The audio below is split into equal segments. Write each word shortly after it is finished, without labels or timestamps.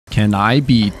Can I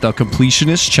beat the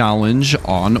completionist challenge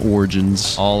on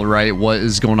Origins? All right, what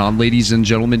is going on, ladies and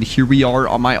gentlemen? Here we are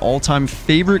on my all-time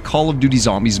favorite Call of Duty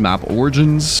Zombies map,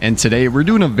 Origins. And today we're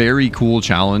doing a very cool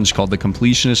challenge called the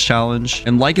completionist challenge.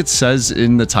 And like it says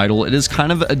in the title, it is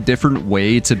kind of a different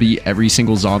way to beat every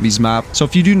single Zombies map. So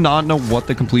if you do not know what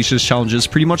the completionist challenge is,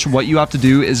 pretty much what you have to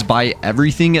do is buy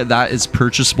everything that is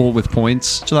purchasable with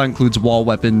points. So that includes wall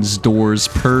weapons, doors,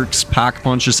 perks, pack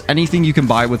punches, anything you can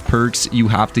buy with perks, you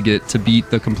have to get to beat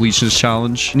the completionist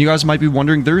challenge. And you guys might be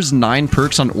wondering, there's 9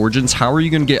 perks on Origins. How are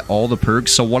you going to get all the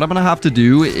perks? So what I'm going to have to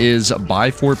do is buy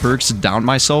 4 perks, down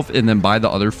myself, and then buy the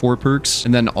other 4 perks.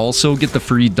 And then also get the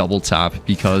free double tap,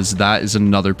 because that is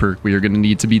another perk we are going to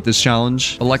need to beat this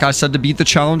challenge. But like I said, to beat the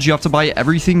challenge, you have to buy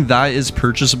everything that is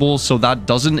purchasable. So that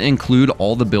doesn't include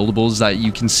all the buildables that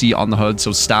you can see on the HUD.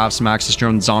 So staffs, Maxis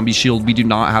drone, zombie shield. We do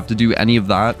not have to do any of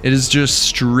that. It is just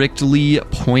strictly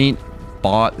point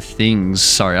bought things.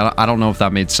 Sorry, I don't know if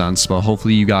that made sense, but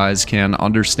hopefully you guys can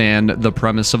understand the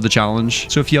premise of the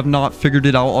challenge. So if you have not figured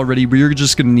it out already, we're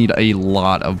just gonna need a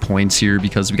lot of points here,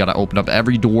 because we got to open up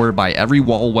every door, buy every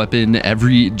wall weapon,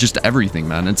 just everything,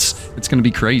 man. It's gonna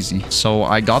be crazy. So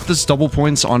I got this double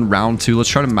points on round 2. Let's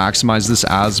try to maximize this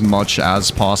as much as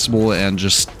possible and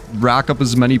just rack up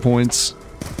as many points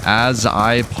as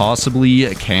I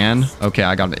possibly can. Okay,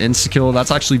 I got an insta-kill.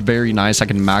 That's actually very nice. I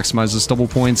can maximize this double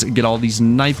points and get all these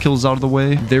knife kills out of the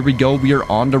way. There we go. We are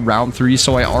on to round 3.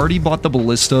 So I already bought the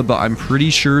ballista, but I'm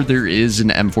pretty sure there is an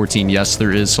M14. Yes,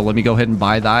 there is. So let me go ahead and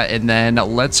buy that. And then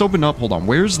let's open up. Hold on.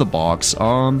 Where's the box?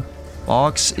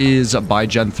 Box is by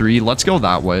Gen 3. Let's go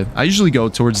that way. I usually go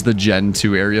towards the Gen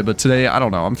 2 area, but today, I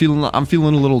don't know. I'm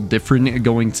feeling a little different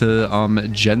going to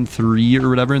Gen 3 or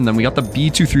whatever. And then we got the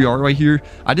B23R right here.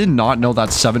 I did not know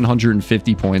that's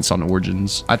 750 points on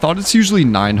Origins. I thought it's usually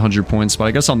 900 points, but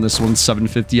I guess on this one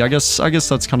 750. I guess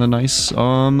that's kind of nice.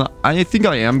 I think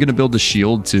I am gonna build a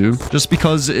shield too, just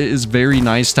because it is very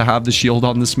nice to have the shield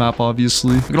on this map,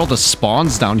 obviously. Look at all the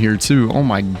spawns down here too. Oh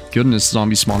my goodness,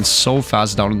 zombie spawns so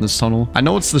fast down in this tunnel. I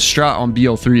know it's the strat on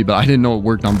BO3, but I didn't know it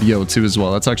worked on BO2 as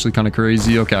well. That's actually kind of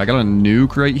crazy. Okay, I got a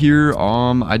nuke right here.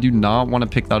 I do not want to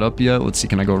pick that up yet. Let's see,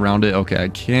 can I go around it? Okay, I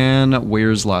can.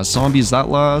 Where's last zombie? Is that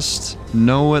last?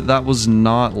 No, that was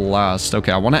not last.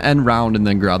 Okay, I want to end round and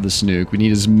then grab this nuke. We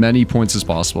need as many points as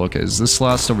possible. Okay, is this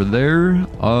last over there?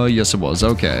 Yes, it was.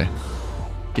 Okay.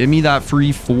 Give me that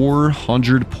free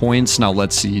 400 points. Now,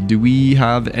 let's see. Do we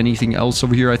have anything else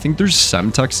over here? I think there's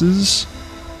Semtexes.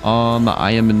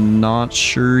 I am not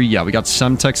sure. Yeah, we got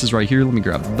Semtexes right here. Let me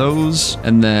grab those.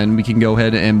 And then we can go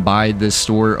ahead and buy this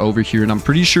store over here. And I'm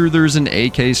pretty sure there's an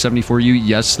AK-74U.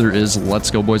 Yes, there is.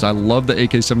 Let's go, boys. I love the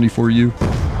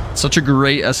AK-74U. Such a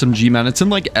great SMG, man. It's in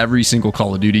like every single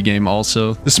Call of Duty game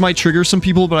also. This might trigger some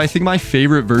people, but I think my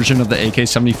favorite version of the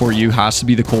AK-74U has to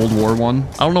be the Cold War one.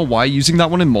 I don't know why using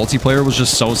that one in multiplayer was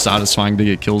just so satisfying to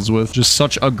get kills with. Just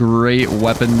such a great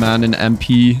weapon, man, in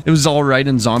MP. It was all right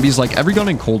in zombies. Like every gun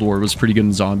in Cold War was pretty good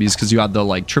in zombies, because you had the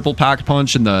like triple pack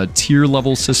punch and the tier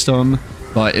level system.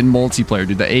 But in multiplayer,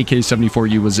 dude, the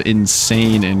AK-74U was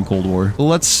insane in Cold War. But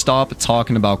let's stop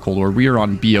talking about Cold War. We are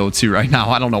on BO2 right now.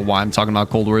 I don't know why I'm talking about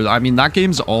Cold War. I mean, that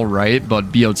game's all right,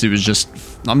 but BO2 is just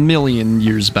a million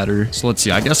years better. So let's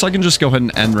see. I guess I can just go ahead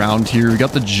and end round here. We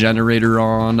got the generator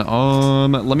on.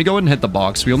 Let me go ahead and hit the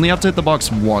box. We only have to hit the box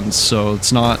once, so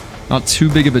it's not too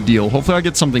big of a deal. Hopefully I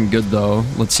get something good though.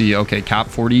 Let's see. Okay, cap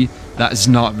 40. That is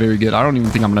not very good. I don't even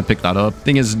think I'm going to pick that up.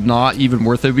 Thing is not even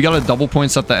worth it. We got a double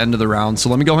points at the end of the round. So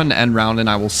let me go ahead and end round, and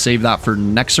I will save that for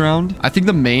next round. I think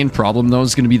the main problem though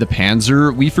is going to be the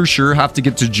Panzer. We for sure have to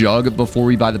get to Jug before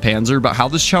we buy the Panzer. But how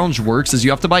this challenge works is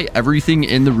you have to buy everything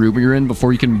in the room you're in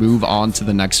before you can move on to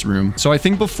the next room. So I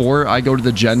think before I go to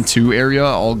the Gen 2 area,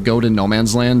 I'll go to No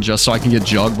Man's Land just so I can get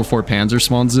Jug before Panzer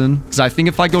spawns in. Because I think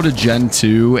if I go to Gen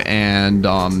 2 and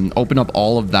open up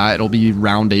all of that, it'll be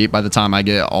round 8 by the time I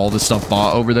get all the stuff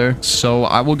bought over there. So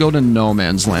I will go to No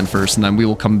Man's Land first, and then we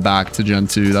will come back to Gen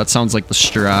 2. That sounds like the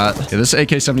strat. Okay, this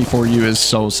AK-74U is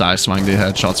so satisfying to hit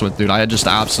headshots with, dude. I just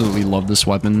absolutely love this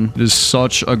weapon. It is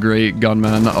such a great gun,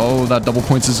 man. Oh, that double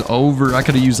points is over. I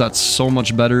could have used that so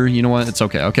much better. You know what? It's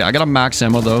okay. Okay, I got a max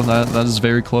ammo though. That is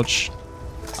very clutch.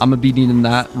 I'm gonna be needing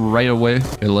that right away.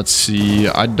 Okay, let's see.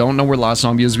 I don't know where last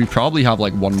zombie is. We probably have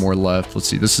like one more left. Let's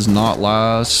see. This is not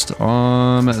last.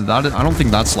 I don't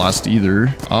think that's last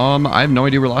either. I have no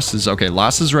idea where last is. Okay,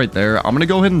 last is right there. I'm gonna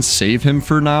go ahead and save him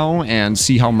for now and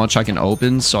see how much I can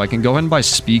open. So I can go ahead and buy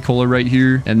speed cola right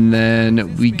here, and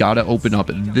then we gotta open up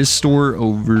this store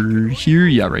over here.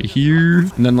 Yeah, right here.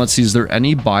 And then let's see. Is there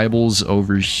any Bibles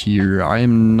over here? I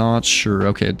am not sure.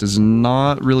 Okay, it does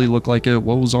not really look like it.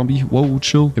 Whoa, zombie. Whoa,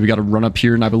 chill. Okay, we got to run up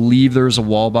here, and I believe there's a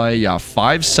wall buy. Yeah,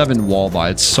 5-7 wall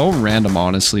buy. It's so random,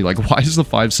 honestly. Like, why is the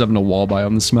 5-7 a wall buy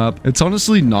on this map? It's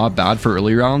honestly not bad for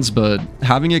early rounds, but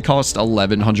having it cost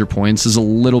 1,100 points is a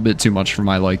little bit too much for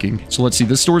my liking. So let's see.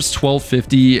 This store is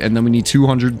 1,250, and then we need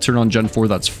 200 to turn on Gen 4.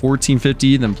 That's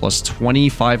 1,450, then plus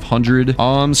 2,500.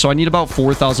 So I need about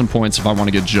 4,000 points if I want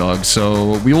to get Jug.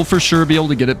 So we will for sure be able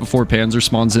to get it before Panzer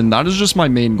spawns in. That is just my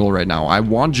main goal right now. I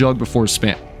want Jug before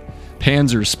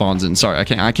Panzer spawns in. Sorry,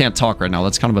 I can't talk right now.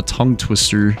 That's kind of a tongue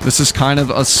twister. This is kind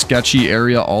of a sketchy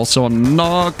area also. I'm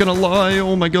not gonna lie.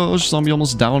 Oh my gosh, zombie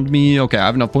almost downed me. Okay, I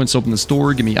have enough points to open this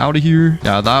door. Get me out of here.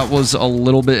 Yeah, that was a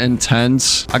little bit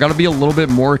intense. I gotta be a little bit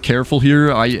more careful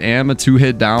here. I am a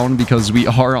 2-hit down because we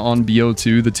are on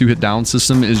BO2. The 2-hit down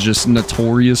system is just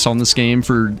notorious on this game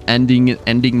for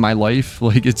ending my life.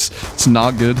 Like, it's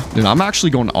not good. Dude, I'm actually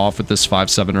going off with this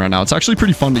 5-7 right now. It's actually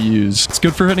pretty fun to use. It's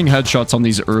good for hitting headshots on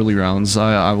these early rounds.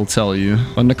 I will tell you.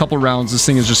 But in a couple rounds, this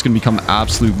thing is just going to become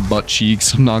absolute butt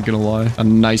cheeks. I'm not going to lie. A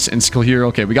nice insta here.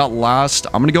 Okay, we got last.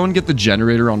 I'm going to go and get the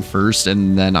generator on first,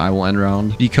 and then I will end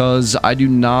round because I do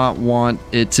not want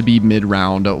it to be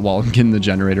mid-round while I'm getting the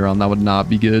generator on. That would not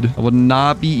be good. That would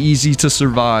not be easy to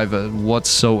survive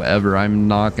whatsoever. I'm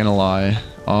not going to lie.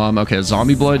 Okay,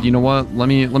 zombie blood, you know what? Let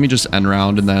me just end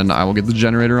round, and then I will get the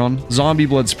generator on. Zombie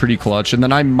blood's pretty clutch, and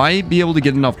then I might be able to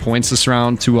get enough points this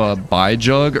round to buy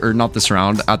Jug, or not this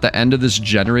round, at the end of this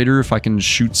generator, if I can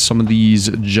shoot some of these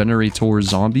generator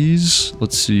zombies.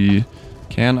 Let's see.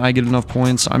 Can I get enough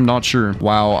points? I'm not sure.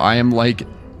 Wow, I am like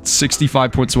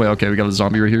 65 points away. Okay, we got a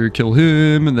zombie right here. Kill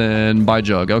him, and then buy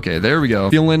Jug. Okay, there we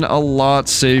go. Feeling a lot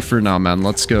safer now, man.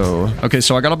 Let's go. Okay,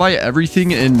 so I gotta buy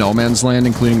everything in No Man's Land,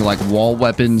 including like wall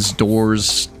weapons,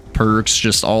 doors, perks,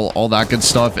 just all that good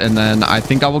stuff. And then I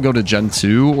think I will go to Gen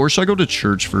 2, or should I go to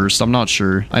church first? I'm not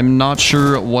sure. I'm not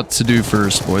sure what to do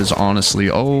first, boys,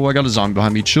 honestly. Oh, I got a zombie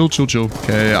behind me. Chill, chill, chill.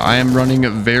 Okay, I am running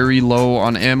very low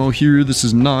on ammo here. This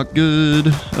is not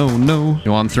good. Oh no. You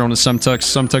know, I'm throwing a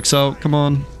Semtex out. Come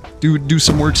on. Do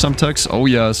some work, Semtex. Oh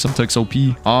yeah, Semtex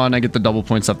OP. Oh, and I get the double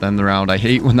points at the end of the round. I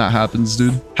hate when that happens,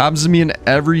 dude. Happens to me in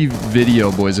every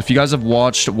video, boys. If you guys have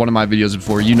watched one of my videos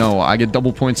before, you know I get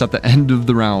double points at the end of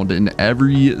the round in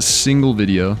every single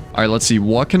video. All right, let's see.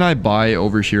 What can I buy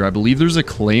over here? I believe there's a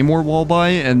Claymore wall buy,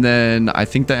 and then I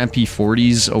think the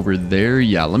MP40's over there.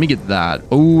 Yeah, let me get that.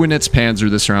 Oh, and it's Panzer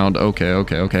this round. Okay,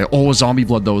 okay, okay. Oh, zombie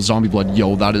blood, though. Zombie blood.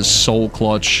 Yo, that is so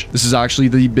clutch. This is actually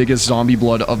the biggest zombie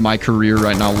blood of my career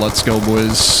right now. Let's go,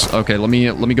 boys. Okay, let me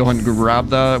go ahead and grab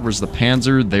that. Where's the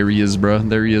Panzer? There he is, bro.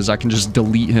 There he is. I can just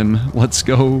delete him. Let's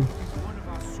go.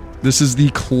 This is the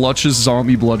clutchest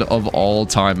zombie blood of all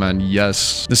time, man.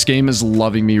 Yes. This game is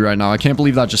loving me right now. I can't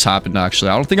believe that just happened, actually.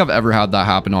 I don't think I've ever had that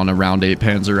happen on a round 8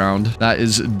 Panzer round. That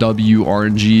is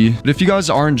WRNG. But if you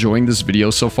guys are enjoying this video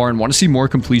so far and want to see more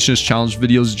completionist challenge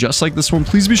videos just like this one,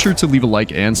 please be sure to leave a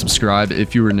like and subscribe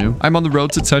if you are new. I'm on the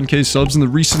road to 10K subs, and the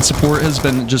recent support has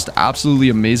been just absolutely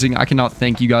amazing. I cannot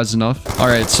thank you guys enough. All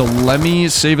right, so let me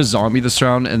save a zombie this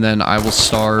round, and then I will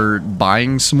start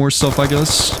buying some more stuff, I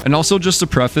guess. And also, just to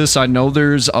preface, I know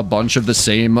there's a bunch of the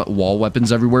same wall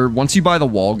weapons everywhere. Once you buy the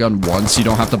wall gun once, you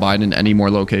don't have to buy it in any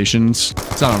more locations.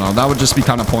 So I don't know, that would just be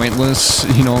kind of pointless.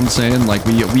 You know what I'm saying? Like,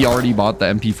 we already bought the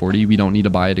MP40. We don't need to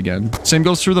buy it again. Same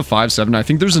goes for the 5.7. I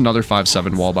think there's another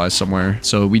 5.7 wall buy somewhere,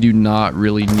 so we do not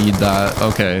really need that.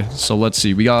 Okay, so let's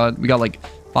see. We got like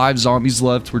 5 zombies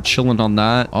left. We're chilling on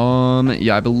that.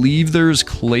 Yeah, I believe there's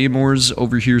claymores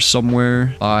over here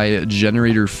somewhere by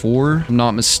generator 4. If I'm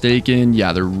not mistaken.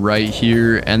 Yeah, they're right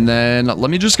here. And then let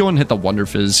me just go and hit the Wonder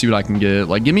Fizz, see what I can get.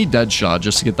 Like, give me dead shot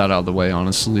just to get that out of the way,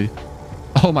 honestly.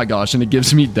 Oh my gosh, and it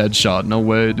gives me dead shot. No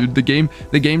way, dude. The game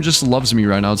just loves me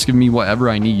right now. It's giving me whatever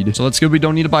I need. So let's go. We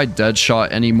don't need to buy dead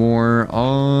shot anymore.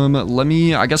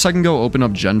 I guess I can go open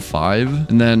up Gen 5.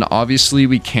 And then obviously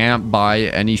we can't buy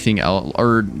anything else,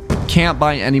 or can't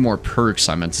buy any more perks,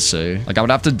 I meant to say. Like, I would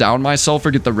have to down myself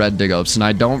or get the red dig ups, and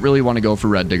I don't really want to go for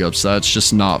red dig ups. That's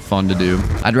just not fun to do.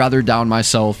 I'd rather down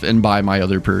myself and buy my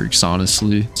other perks,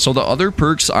 honestly. So the other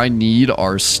perks I need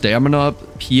are stamina up,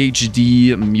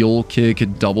 PhD, mule kick,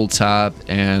 double tap,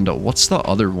 and what's the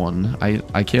other one?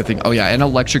 I can't think. Oh yeah, an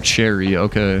electric cherry.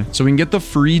 Okay, so we can get the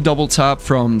free double tap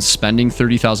from spending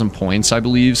 30,000 points, I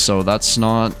believe, so that's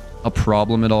not a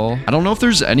problem at all. I don't know if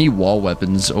there's any wall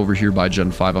weapons over here by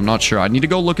Gen 5. I'm not sure. I need to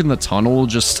go look in the tunnel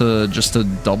just to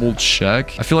double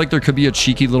check. I feel like there could be a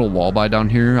cheeky little wall buy down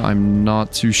here. I'm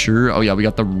not too sure. Oh yeah, we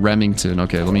got the Remington.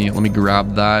 Okay, let me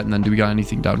grab that. And then do we got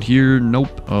anything down here?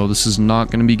 Nope. Oh, this is not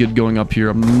gonna be good going up here.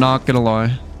 I'm not gonna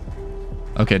lie.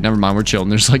 Okay, never mind. We're chilling.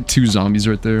 There's like 2 zombies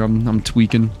right there. I'm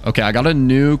tweaking. Okay, I got a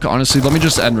nuke. Honestly, let me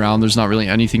just end round. There's not really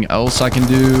anything else I can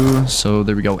do. So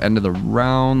there we go. End of the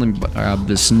round. Let me grab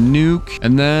this nuke.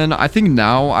 And then I think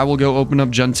now I will go open up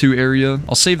Gen 2 area.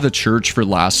 I'll save the church for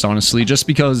last, honestly, just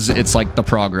because it's like the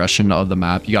progression of the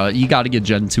map. You gotta get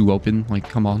Gen 2 open. Like,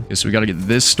 come on. Okay, so we gotta get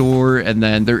this store. And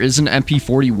then there is an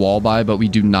MP40 wall buy, but we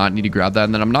do not need to grab that.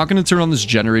 And then I'm not going to turn on this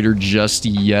generator just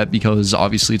yet because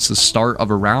obviously it's the start of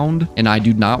a round and I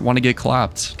do not want to get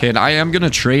clapped. Okay, and I am going to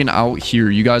train out here.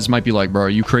 You guys might be like, bro, are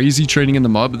you crazy training in the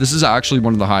mud? But this is actually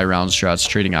one of the high round strats,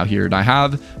 trading out here. And I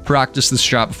have practiced this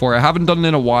strat before. I haven't done it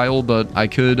in a while, but I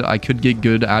could get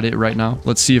good at it right now.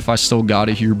 Let's see if I still got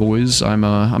it here, boys.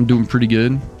 I'm doing pretty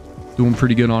good. Doing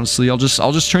pretty good, honestly. I'll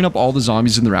just train up all the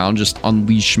zombies in the round, just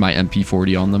unleash my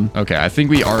MP40 on them. Okay, I think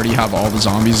we already have all the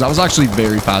zombies. That was actually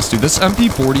very fast, dude. This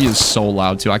MP40 is so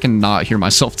loud too. I cannot hear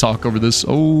myself talk over this.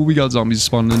 Oh, we got zombies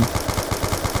spawning in.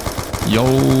 Yo,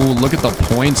 look at the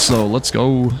points though. Let's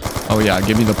go. Oh yeah,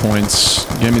 give me the points.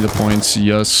 Give me the points.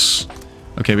 Yes.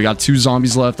 Okay, we got 2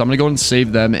 zombies left. I'm gonna go and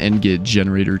save them and get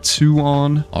generator 2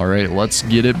 on. All right, let's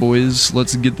get it, boys.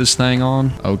 Let's get this thing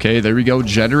on. Okay, there we go.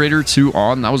 Generator 2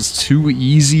 on. That was too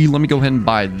easy. Let me go ahead and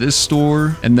buy this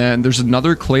store. And then there's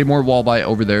another Claymore wall buy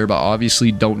over there, but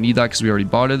obviously don't need that because we already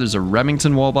bought it. There's a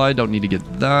Remington wall buy. Don't need to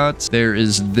get that. There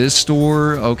is this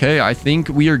store. Okay, I think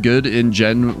we are good in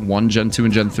Gen 1, Gen 2,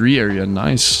 and Gen 3 area.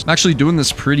 Nice. I'm actually doing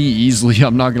this pretty easily.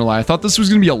 I'm not gonna lie. I thought this was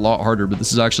gonna be a lot harder, but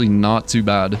this is actually not too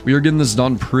bad. We are getting this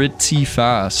done pretty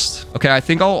fast. Okay, I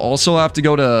think I'll also have to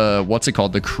go to, what's it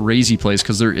called? The crazy place,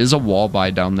 because there is a wall buy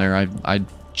down there. I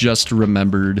just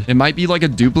remembered. It might be like a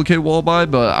duplicate wall buy,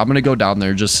 but I'm gonna go down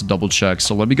there just to double check.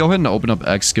 So let me go ahead and open up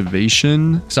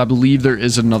excavation, because I believe there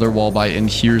is another wall buy in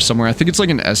here somewhere. I think it's like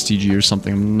an STG or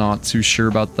something. I'm not too sure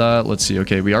about that. Let's see.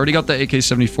 Okay, we already got the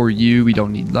AK-74U. We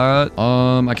don't need that.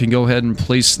 I can go ahead and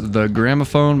place the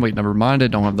gramophone. Wait, never mind. I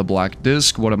don't have the black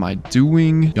disc. What am I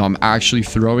doing? Yo, I'm actually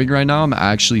throwing right now. I'm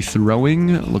actually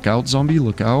throwing. Look out, zombie.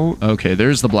 Look out. Okay,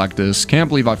 there's the black disc. Can't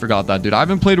believe I forgot that, dude. I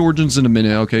haven't played Origins in a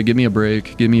minute. Okay, give me a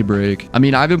break. Give me a break. I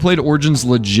mean, I haven't played Origins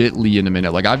legitly in a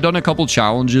minute. Like, I've done a couple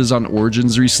challenges on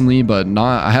Origins recently, but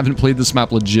I haven't played this map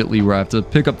legitly where I have to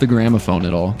pick up the gramophone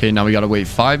at all. Okay, now we gotta wait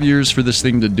 5 years for this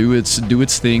thing to do its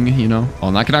thing, you know? Oh,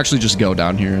 and I can actually just go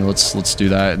down here. Let's do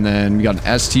that. And then we got an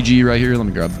STG right here. Let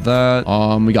me grab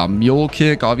that. We got Mule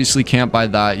Kick. Obviously can't buy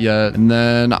that yet. And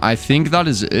then I think that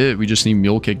is it. We just need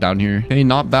Mule Kick down here. Hey,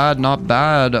 not bad, not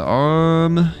bad.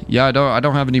 Yeah, I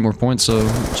don't have any more points, so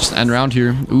just end round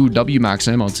here. Ooh, W max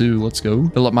ammo too. Let's go.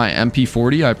 Fill up my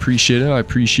MP40. I appreciate it. I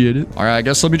appreciate it. All right, I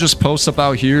guess let me just post up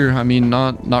out here. I mean,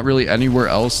 not really anywhere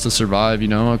else to survive, you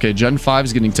know? Okay, Gen 5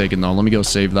 is getting taken though. Let me go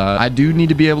save that. I do need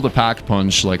to be able to pack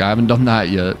punch. Like, I haven't done that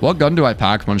yet. What gun do I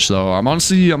pack punch though? I'm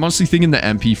honestly thinking the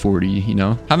MP40, you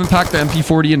know? Haven't packed the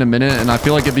MP40 in a minute, and I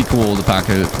feel like it'd be cool to pack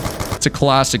it. It's a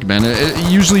classic, man.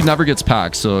 It usually never gets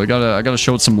packed, so I gotta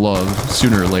show it some love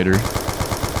sooner or later.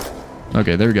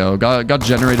 Okay, there we go. Got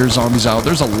generator zombies out.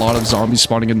 There's a lot of zombies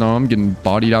spawning in though. I'm getting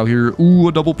bodied out here. Ooh,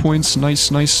 a double points.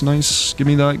 Nice, nice, nice. Give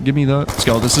me that. Give me that. Let's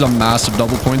go. This is a massive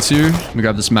double points here. Let me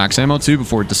grab this max ammo too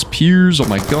before it disappears. Oh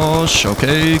my gosh.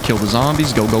 Okay, kill the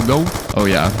zombies. Go, go, go. Oh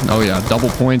yeah. Oh yeah. Double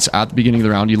points at the beginning of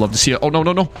the round. You love to see it. Oh no,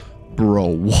 no, no. Bro,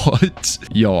 what?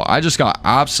 Yo, I just got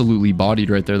absolutely bodied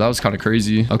right there. That was kind of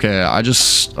crazy. Okay,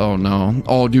 oh no.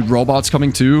 Oh, dude, robots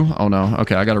coming too. Oh no.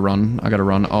 Okay, I gotta run. I gotta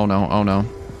run. Oh no. Oh no.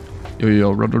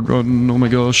 Yo, run, run, run. Oh my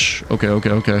gosh. Okay,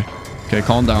 okay, okay. Okay,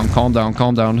 calm down, calm down,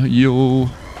 calm down. Yo.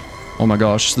 Oh my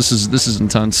gosh, this is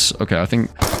intense. Okay, I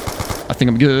think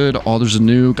I'm good. Oh, there's a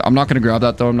nuke. I'm not gonna grab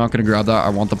that though. I'm not gonna grab that. I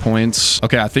want the points.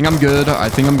 Okay, I think I'm good. I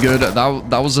think I'm good.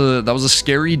 That was a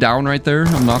scary down right there.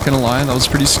 I'm not gonna lie. That was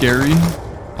pretty scary.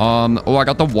 Oh, I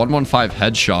got the 115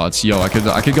 headshots. Yo, I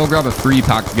could go grab a free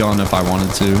packed gun if I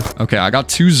wanted to. Okay, I got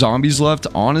 2 zombies left.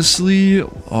 Honestly,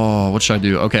 oh, what should I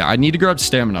do? Okay, I need to grab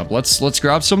stamina up. Let's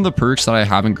grab some of the perks that I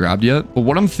haven't grabbed yet. But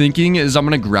what I'm thinking is I'm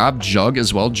gonna grab Jug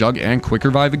as well, Jug and Quick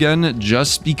Revive again,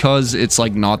 just because it's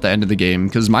like not the end of the game.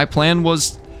 Because my plan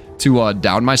was to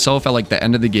down myself at like the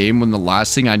end of the game when the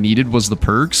last thing I needed was the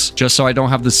perks, just so I don't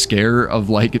have the scare of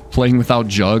like playing without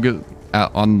Jug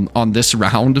on this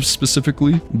round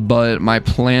specifically. But my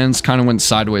plans kind of went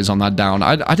sideways on that down.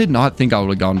 I did not think I would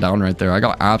have gone down right there. I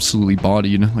got absolutely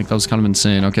bodied. Like, that was kind of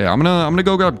insane. Okay, I'm gonna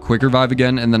go grab Quick Revive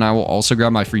again, and then I will also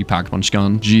grab my free pack punch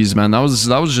gun. Jeez, man, that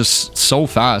was just so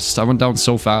fast. I went down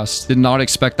so fast. Did not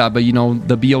expect that, but you know,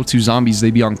 the BO2 zombies,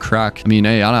 they be on crack. I mean,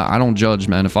 hey, I don't judge,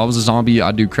 man. If I was a zombie,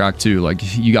 I'd do crack too. Like,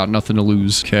 you got nothing to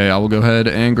lose. Okay, I will go ahead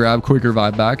and grab Quick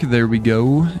Revive back. There we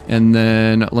go. And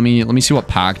then let me see what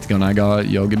packed gun I got. got?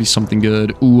 Yo, give me something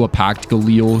good. Ooh, a packed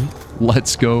Galil.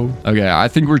 Let's go. Okay, I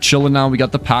think we're chilling now. We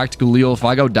got the packed Galil. If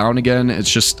I go down again,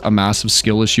 it's just a massive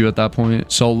skill issue at that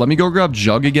point. So let me go grab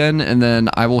Jug again, and then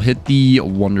I will hit the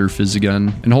Wonder Fizz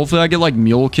again. And hopefully I get like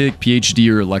Mule Kick,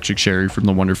 PhD, or Electric Cherry from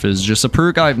the Wonder Fizz. Just a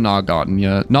perk I have not gotten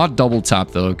yet. Not double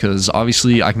tap though, because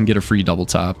obviously I can get a free double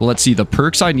tap. But let's see. The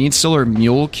perks I need still are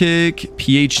Mule Kick,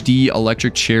 PhD,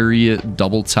 Electric Cherry,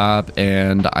 double tap,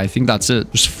 and I think that's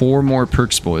it. There's 4 more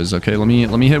perks, boys. Okay, let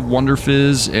me hit Wonder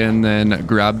Fizz and then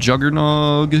grab Juggernog.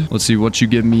 Let's see what you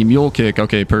give me. Mule Kick.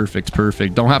 Okay, perfect.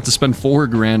 Don't have to spend 4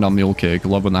 grand on Mule Kick.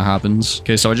 Love when that happens.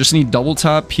 Okay, so I just need double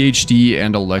tap, PhD,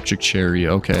 and Electric Cherry.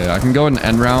 Okay, I can go and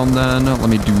end round then. Let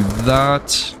me do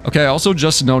that. Okay, I also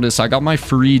just noticed I got my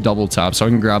free double tap, so I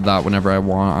can grab that whenever I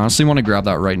want. I honestly want to grab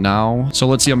that right now. So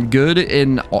let's see. I'm good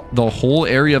in the whole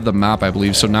area of the map, I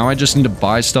believe. So now I just need to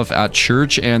buy stuff at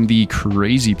church and the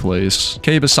crazy place.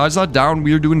 Okay, besides that down,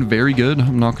 we are doing very good.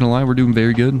 I'm not gonna lie, we're doing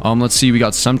very good. Let's see. We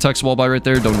got Semtex wall buy right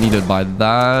there. Don't need to buy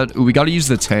that. Ooh, we got to use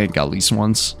the tank at least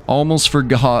once. Almost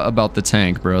forgot about the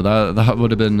tank, bro. That would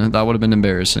have been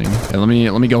embarrassing. Okay, let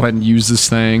me go ahead and use this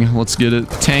thing. Let's get it.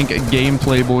 Tank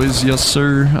gameplay, boys. Yes,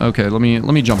 sir. Okay, let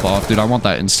me jump off, dude. I want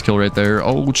that insta kill right there.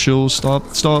 Oh, chill. Stop.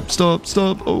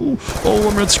 Oh,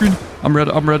 I'm red screen. I'm red.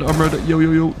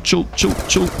 Yo. Chill.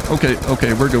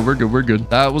 Okay, we're good.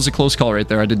 That was a close call right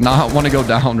there. I did not want to go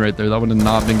down right there. That would have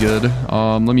not been good.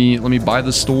 Let me buy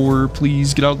the store,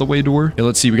 please. Get out of the way, door. Okay,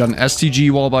 let's see. We got an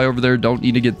STG wall buy over there. Don't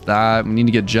need to get that. We need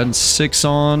to get Gen 6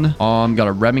 on. Got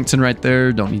a Remington right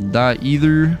there. Don't need that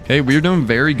either. Okay, we're doing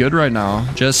very good right now.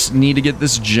 Just need to get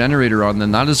this generator on.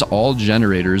 Then that is all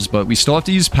generators, but we still have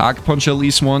to use Pack Punch at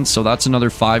least once, so that's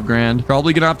another 5 grand.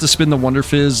 Probably gonna have to spin the Wonder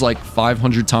Fizz like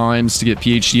 500 times to get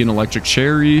PhD and Electric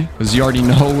Cherry, because you already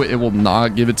know it will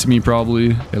not give it to me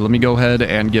probably. Okay, let me go ahead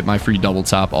and get my free double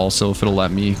tap also if it'll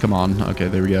let me. Come on. Okay,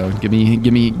 there we go. Give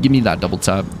me that double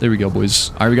tap. There we go,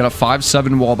 boys. All right, we got a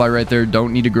 5-7 wall buy right there.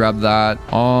 Don't need to grab that.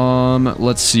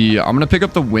 Let's see. I'm gonna pick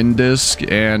up the wind disc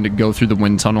and go through the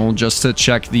wind tunnel just to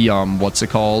check the what's it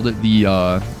called? The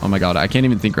oh my god, I can't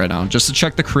even think right now. Just to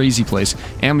check the crazy place.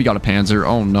 And we got a Panzer.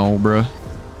 Oh no, bro.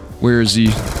 Where is he?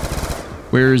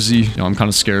 Yo, I'm kind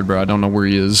of scared, bro. I don't know where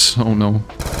he is. Oh no.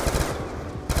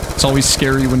 It's always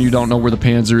scary when you don't know where the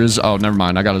Panzer is. Oh, never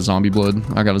mind. I got a zombie blood.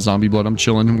 I'm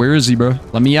chilling. Where is he, bro?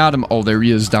 Let me at him. Oh, there he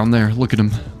is down there. Look at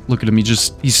him.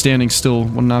 He's standing still.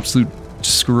 What an absolute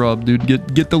scrub, dude.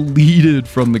 Get deleted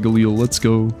from the Galil. Let's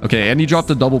go. Okay, and he dropped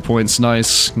the double points.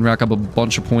 Nice. Can rack up a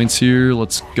bunch of points here.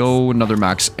 Let's go. Another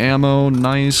max ammo.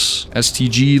 Nice.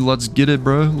 STG. Let's get it,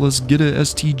 bro. Let's get it.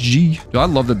 STG. Dude, I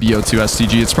love the BO2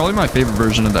 STG. It's probably my favorite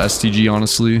version of the STG,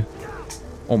 honestly.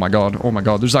 Oh my god.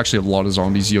 There's actually a lot of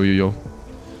zombies. Yo,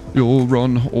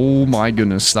 run. Oh my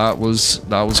goodness. That was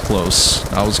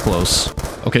close.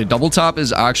 Okay, double tap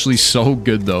is actually so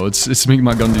good though. It's making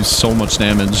my gun do so much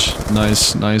damage.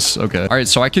 Nice. Okay. All right,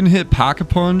 so I can hit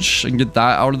Pack-a-Punch and get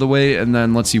that out of the way, and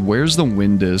then let's see, where's the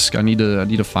wind disc? I need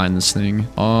to find this thing.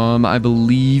 I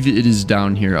believe it is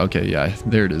down here. Okay, yeah,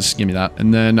 there it is. Give me that.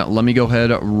 And then let me go ahead,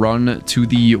 run to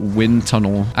the wind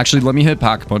tunnel. Actually, let me hit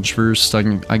Pack-a-Punch first. I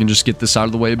can just get this out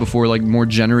of the way before like more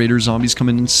generator zombies come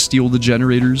in and steal the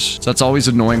generators. So that's always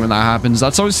annoying when that happens.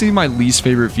 That's obviously my least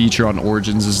favorite feature on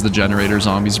Origins is the generator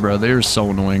zombies, bro. They are so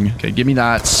annoying. Okay, give me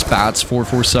that. Spats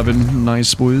 447.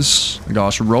 Nice, boys. Oh my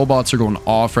gosh, robots are going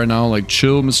off right now. Like,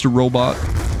 chill, Mr. Robot.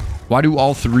 Why do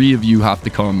all 3 of you have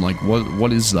to come? Like,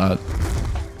 what is that?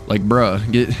 Like, bruh,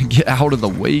 get out of the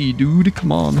way, dude.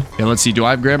 Come on. Okay, let's see. Do I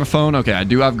have gramophone? Okay, I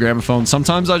do have gramophone.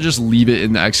 Sometimes I just leave it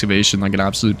in the excavation like an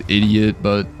absolute idiot,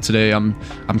 but today I'm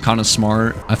kind of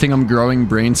smart. I think I'm growing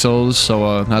brain cells,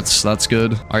 so that's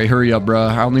good. All right, hurry up,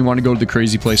 bruh. I only want to go to the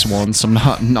crazy place once. I'm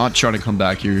not trying to come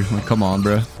back here. Like, come on,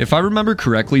 bruh. If I remember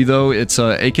correctly, though, it's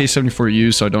a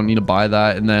AK-74U, so I don't need to buy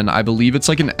that. And then I believe it's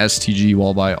like an STG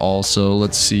wall buy also.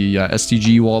 Let's see. Yeah,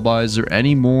 STG wall buy. Is there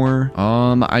any more?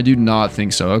 I do not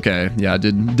think so. Okay, yeah,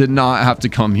 did not have to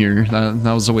come here.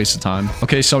 That was a waste of time.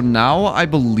 Okay, so now I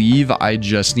believe I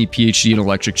just need PhD and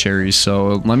Electric Cherries.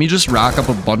 So let me just rack up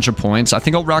a bunch of points. I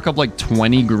think I'll rack up like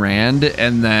 20 grand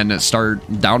and then start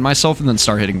down myself and then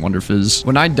start hitting Wonder Fizz.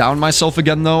 When I down myself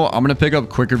again, though, I'm gonna pick up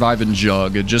Quick Revive and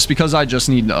Jug just because I just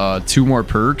need 2 more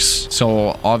perks.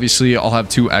 So obviously I'll have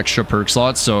 2 extra perk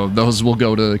slots. So those will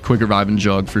go to Quick Revive and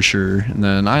Jug for sure. And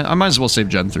then I might as well save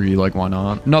Gen 3. Like, why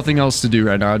not? Nothing else to do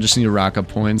right now. I just need to rack up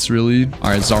points, really. All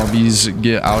right, zombies,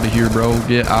 get out of here, bro.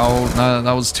 Get out.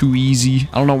 That was too easy.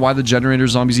 I don't know why the generator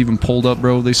zombies even pulled up,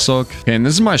 bro. They suck. Okay, and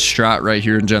this is my strat right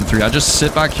here in Gen 3. I just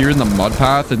sit back here in the mud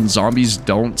path and zombies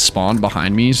don't spawn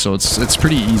behind me, so it's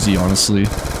pretty easy, honestly.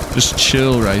 Just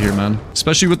chill right here, man.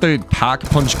 Especially with the pack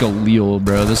punch Galil,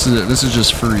 bro. This is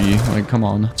just free. Like, come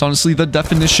on. It's honestly the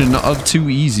definition of too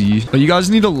easy. But you guys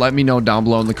need to let me know down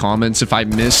below in the comments if I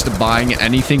missed buying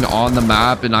anything on the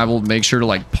map, and I will make sure to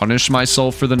like punish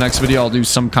myself for the next video. I'll do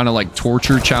some kind of like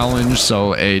torture challenge.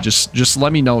 So, hey, just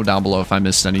let me know down below if I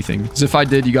missed anything. Because if I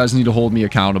did, you guys need to hold me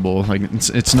accountable. Like,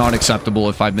 it's not acceptable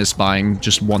if I miss buying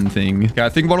just one thing. Okay, I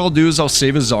think what I'll do is I'll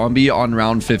save a zombie on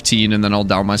round 15, and then I'll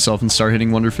down myself and start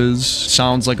hitting Wonder Fizz.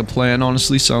 Sounds like a plan,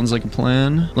 honestly. Sounds like a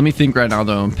plan. Let me think right now,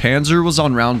 though. Panzer was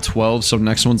on round 12, so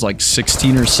next one's like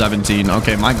 16 or 17.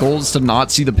 Okay, my goal is to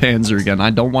not see the Panzer again. I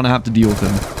don't want to have to deal with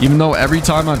him. Even though every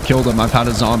time I've killed him, I've had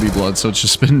a zombie blood, so it's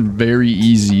just been very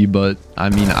easy. But I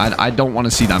mean, I don't want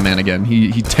to see that man again.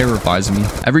 He terrifies me.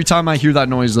 Every time I hear that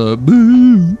noise, the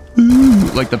boo,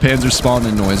 boo, like the Panzer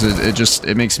spawning noise,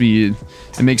 it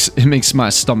makes my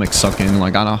stomach suck in.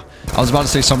 Like, I was about to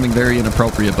say something very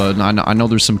inappropriate, but I know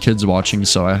there's some kids watching,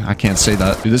 so I can't say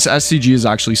that. Dude, this SCG is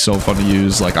actually so fun to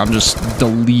use. Like, I'm just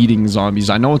deleting zombies.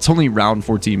 I know it's only round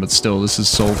 14, but still, this is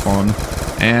so fun.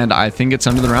 And I think it's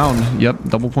end of the round. Yep,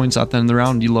 double points at the end of the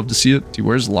round. You love to see it. Dude,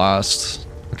 where's last?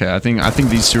 Okay, I think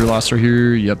these two are last right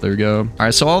here. Yep, there we go. All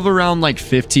right, so I'll have around like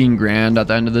 15 grand at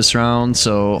the end of this round.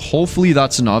 So hopefully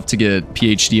that's enough to get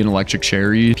PhD and Electric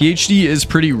Cherry. PhD is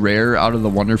pretty rare out of the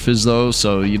Wonder Fizz though,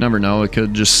 so you never know. It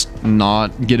could just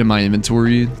not get in my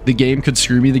inventory. The game could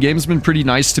screw me. The game's been pretty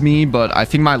nice to me, but I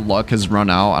think my luck has run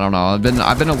out. I don't know.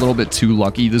 I've been a little bit too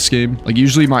lucky this game. Like,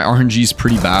 usually my RNG is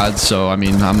pretty bad, so I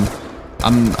mean,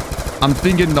 I'm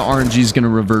thinking the RNG is gonna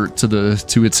revert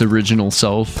to its original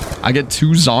self. I get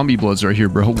 2 zombie bloods right here,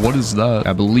 bro. What is that?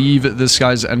 I believe this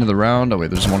guy's end of the round. Oh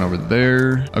wait, there's one over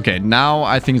there. Okay, now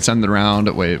I think it's end of the round.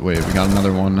 Wait, we got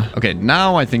another one. Okay,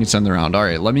 now I think it's end of the round. All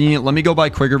right, let me go buy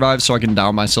quick revive so I can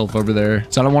down myself over there.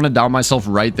 So I don't want to down myself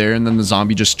right there, and then the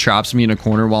zombie just traps me in a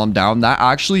corner while I'm down. That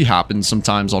actually happens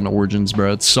sometimes on Origins,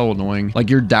 bro. It's so annoying.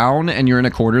 Like, you're down and you're in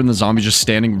a corner, and the zombie's just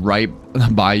standing right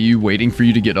by you, waiting for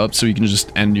you to get up so you can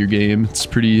just end your game. It's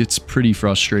pretty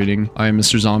frustrating. All right,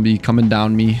 Mr. Zombie, coming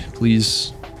down me,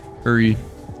 please. Hurry.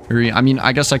 I mean,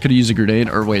 I guess I could use a grenade,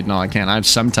 or wait, no, I can't. I have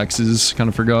Semtexes. Kind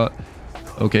of forgot.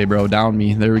 Okay, bro, down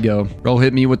me. There we go. Bro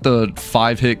hit me with the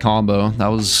 5-hit combo. That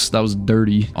was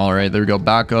dirty. All right, there we go.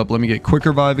 Back up. Let me get quick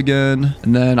revive again.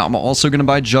 And then I'm also going to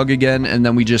buy Jug again. And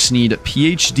then we just need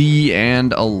PhD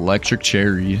and Electric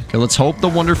Cherry. Okay, let's hope the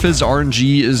Wonder Fizz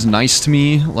RNG is nice to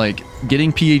me. Like,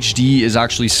 getting PhD is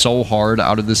actually so hard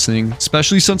out of this thing,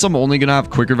 especially since I'm only gonna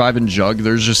have quick revive and Jug.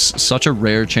 There's just such a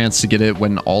rare chance to get it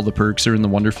when all the perks are in the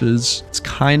Wonder Fizz. It's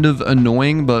kind of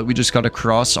annoying, but we just gotta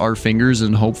cross our fingers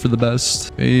and hope for the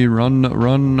best. Hey,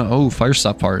 run. Oh, fire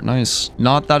staff part. Nice.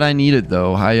 Not that I need it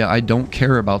though. I don't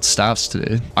care about staffs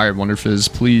today. All right, Wonder Fizz,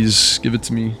 please give it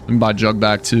to me. Let me buy Jug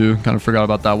back too. Kind of forgot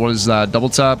about that. What is that? Double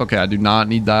tap. Okay, I do not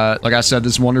need that. Like I said,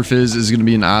 this Wonder Fizz is gonna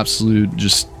be an absolute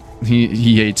just...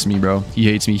 He hates me, bro. He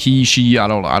hates me. He, she, I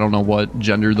don't know what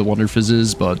gender the Wonder Fizz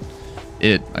is, but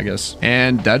I guess.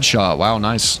 And dead shot. Wow,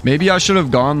 nice. Maybe I should have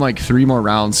gone like 3 more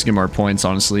rounds to get more points,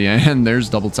 honestly. And there's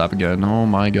double tap again. Oh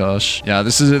my gosh. Yeah,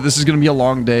 this is gonna be a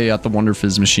long day at the Wonder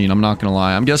Fizz machine. I'm not gonna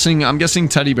lie. I'm guessing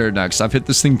Teddy Bear next. I've hit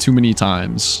this thing too many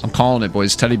times. I'm calling it,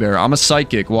 boys. Teddy Bear. I'm a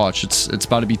psychic. Watch. It's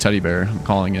about to be Teddy Bear. I'm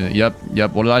calling it.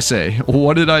 Yep. What did I say?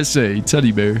 What did I say?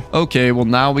 Teddy Bear. Okay, well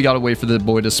now we gotta wait for the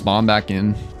boy to spawn back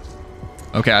in.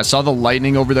 Okay, I saw the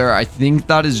lightning over there. I think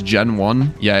that is Gen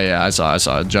 1. Yeah, I saw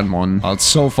it. Gen 1. Oh, it's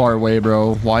so far away,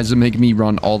 bro. Why does it make me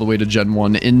run all the way to Gen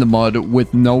 1 in the mud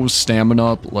with no stamina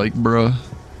up? Like, bruh.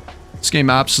 This game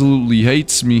absolutely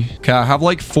hates me. Okay, I have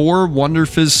like 4 Wonder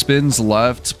Fizz spins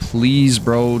left. Please,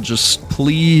 bro. Just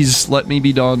please let me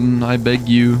be done. I beg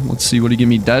you. Let's see. What do you give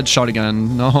me? Dead shot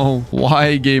again. No.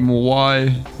 Why, game? Why?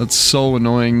 That's so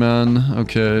annoying, man.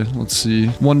 Okay, let's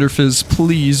see. Wonder Fizz,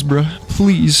 please, bro.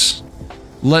 Please.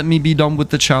 Let me be done with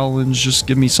the challenge. Just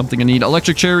give me something I need.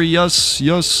 Electric Cherry, yes.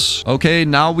 Okay,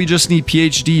 now we just need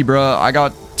PhD, bruh. I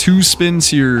got 2 spins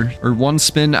here, or 1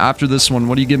 spin after this one.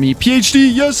 What do you give me?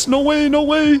 PhD, yes. No way.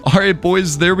 All right,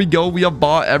 boys, there we go. We have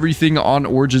bought everything on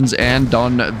Origins and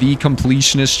done the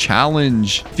completionist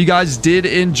challenge. If you guys did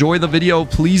enjoy the video,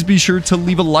 please be sure to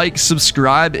leave a like,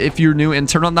 subscribe if you're new, and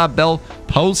turn on that bell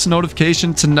post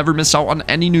notification to never miss out on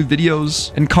any new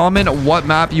videos, and comment what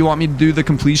map you want me to do the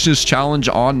completionist challenge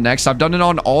on next. I've done it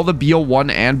on all the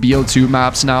BO1 and BO2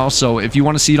 maps now, so if you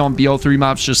want to see it on BO3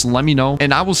 maps, just let me know,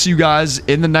 and I will see you guys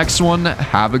in the next one.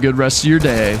 Have a good rest of your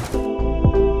day.